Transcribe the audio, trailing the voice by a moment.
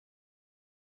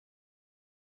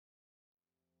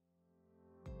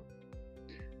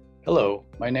Hello,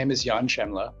 my name is Jan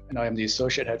Chemla, and I am the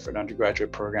Associate Head for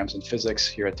Undergraduate Programs in Physics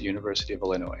here at the University of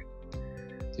Illinois.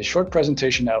 This short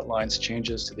presentation outlines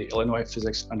changes to the Illinois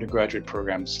Physics undergraduate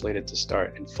program slated to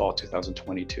start in fall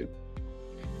 2022.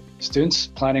 Students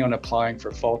planning on applying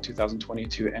for fall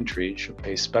 2022 entry should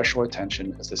pay special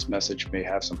attention as this message may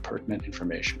have some pertinent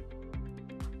information.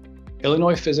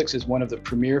 Illinois Physics is one of the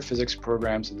premier physics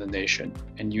programs in the nation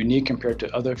and unique compared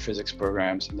to other physics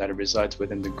programs in that it resides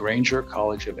within the Granger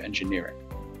College of Engineering.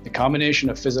 The combination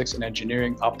of physics and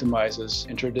engineering optimizes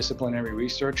interdisciplinary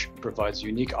research and provides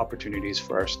unique opportunities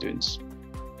for our students.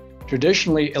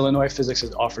 Traditionally, Illinois Physics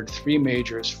has offered 3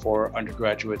 majors for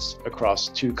undergraduates across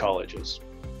 2 colleges.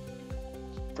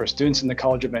 For students in the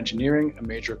College of Engineering, a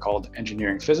major called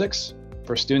Engineering Physics.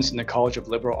 For students in the College of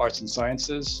Liberal Arts and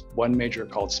Sciences, 1 major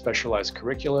called Specialized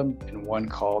Curriculum and 1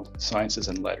 called Sciences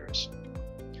and Letters.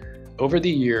 Over the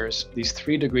years, these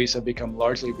 3 degrees have become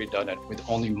largely redundant with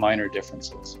only minor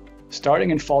differences.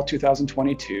 Starting in fall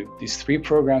 2022, these 3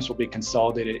 programs will be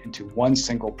consolidated into 1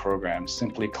 single program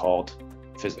simply called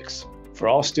Physics. For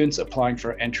all students applying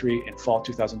for entry in fall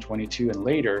 2022 and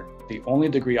later, the only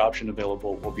degree option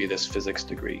available will be this physics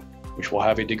degree, which will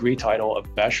have a degree title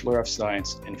of Bachelor of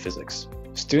Science in Physics.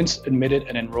 Students admitted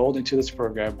and enrolled into this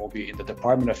program will be in the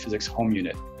Department of Physics Home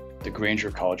Unit, the Granger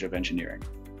College of Engineering.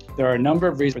 There are a number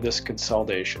of reasons for this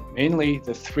consolidation. Mainly,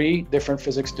 the 3 different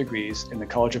physics degrees in the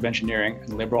College of Engineering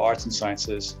and Liberal Arts and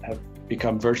Sciences have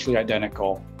become virtually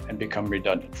identical and become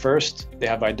redundant. First, they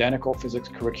have identical physics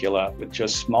curricula with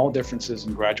just small differences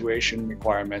in graduation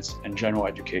requirements and general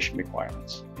education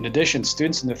requirements. In addition,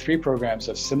 students in the 3 programs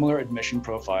have similar admission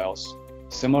profiles,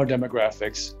 similar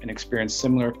demographics, and experience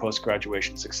similar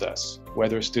post-graduation success,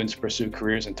 whether students pursue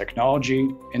careers in technology,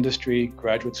 industry,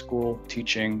 graduate school,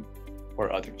 teaching,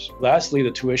 or others. Lastly,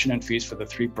 the tuition and fees for the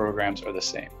 3 programs are the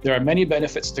same. There are many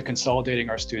benefits to consolidating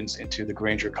our students into the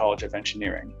Granger College of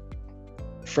Engineering.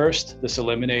 First, this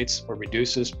eliminates or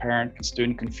reduces parent and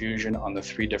student confusion on the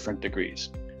 3 different degrees.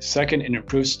 Second, it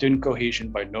improves student cohesion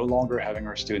by no longer having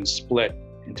our students split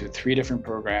into 3 different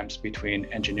programs between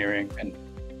engineering and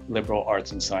liberal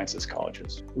arts and sciences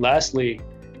colleges. Lastly,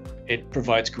 it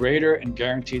provides greater and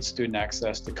guaranteed student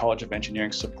access to College of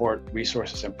Engineering support,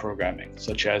 resources, and programming,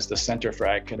 such as the Center for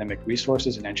Academic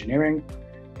Resources in Engineering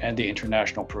and the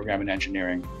International Program in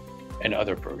Engineering and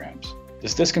other programs.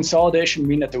 Does this consolidation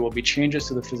mean that there will be changes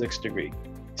to the physics degree?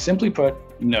 Simply put,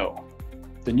 no.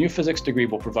 The new physics degree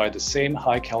will provide the same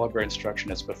high caliber instruction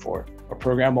as before. Our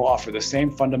program will offer the same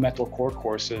fundamental core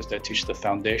courses that teach the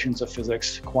foundations of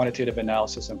physics, quantitative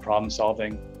analysis and problem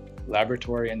solving,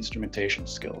 laboratory and instrumentation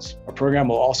skills. Our program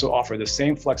will also offer the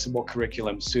same flexible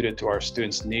curriculum suited to our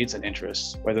students' needs and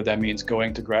interests, whether that means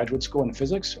going to graduate school in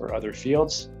physics or other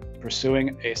fields,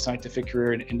 pursuing a scientific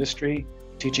career in industry,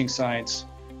 teaching science,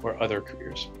 or other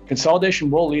careers. Consolidation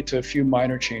will lead to a few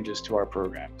minor changes to our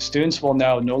program. Students will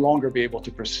now no longer be able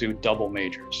to pursue double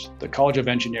majors. The College of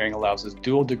Engineering allows us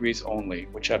dual degrees only,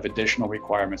 which have additional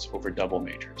requirements over double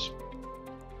majors.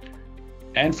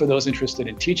 And for those interested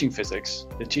in teaching physics,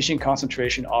 the teaching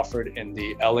concentration offered in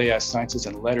the LAS Sciences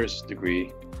and Letters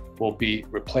degree will be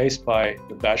replaced by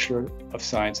the Bachelor of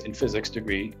Science in Physics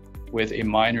degree with a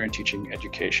minor in teaching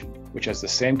education, which has the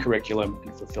same curriculum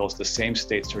and fulfills the same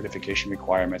state certification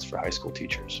requirements for high school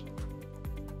teachers.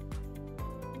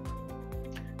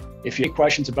 If you have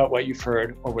questions about what you've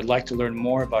heard or would like to learn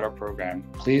more about our program,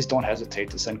 please don't hesitate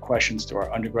to send questions to our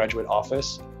undergraduate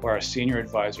office or our senior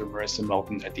advisor, Marissa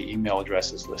Melton, at the email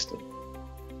addresses listed.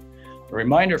 A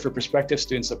reminder for prospective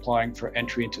students applying for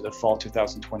entry into the fall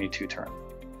 2022 term.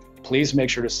 Please make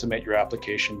sure to submit your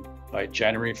application by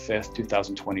January 5th,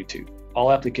 2022.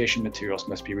 All application materials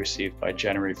must be received by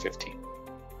January 15th.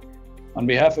 On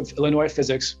behalf of Illinois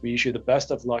Physics, we wish you the best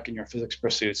of luck in your physics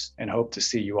pursuits and hope to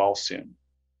see you all soon.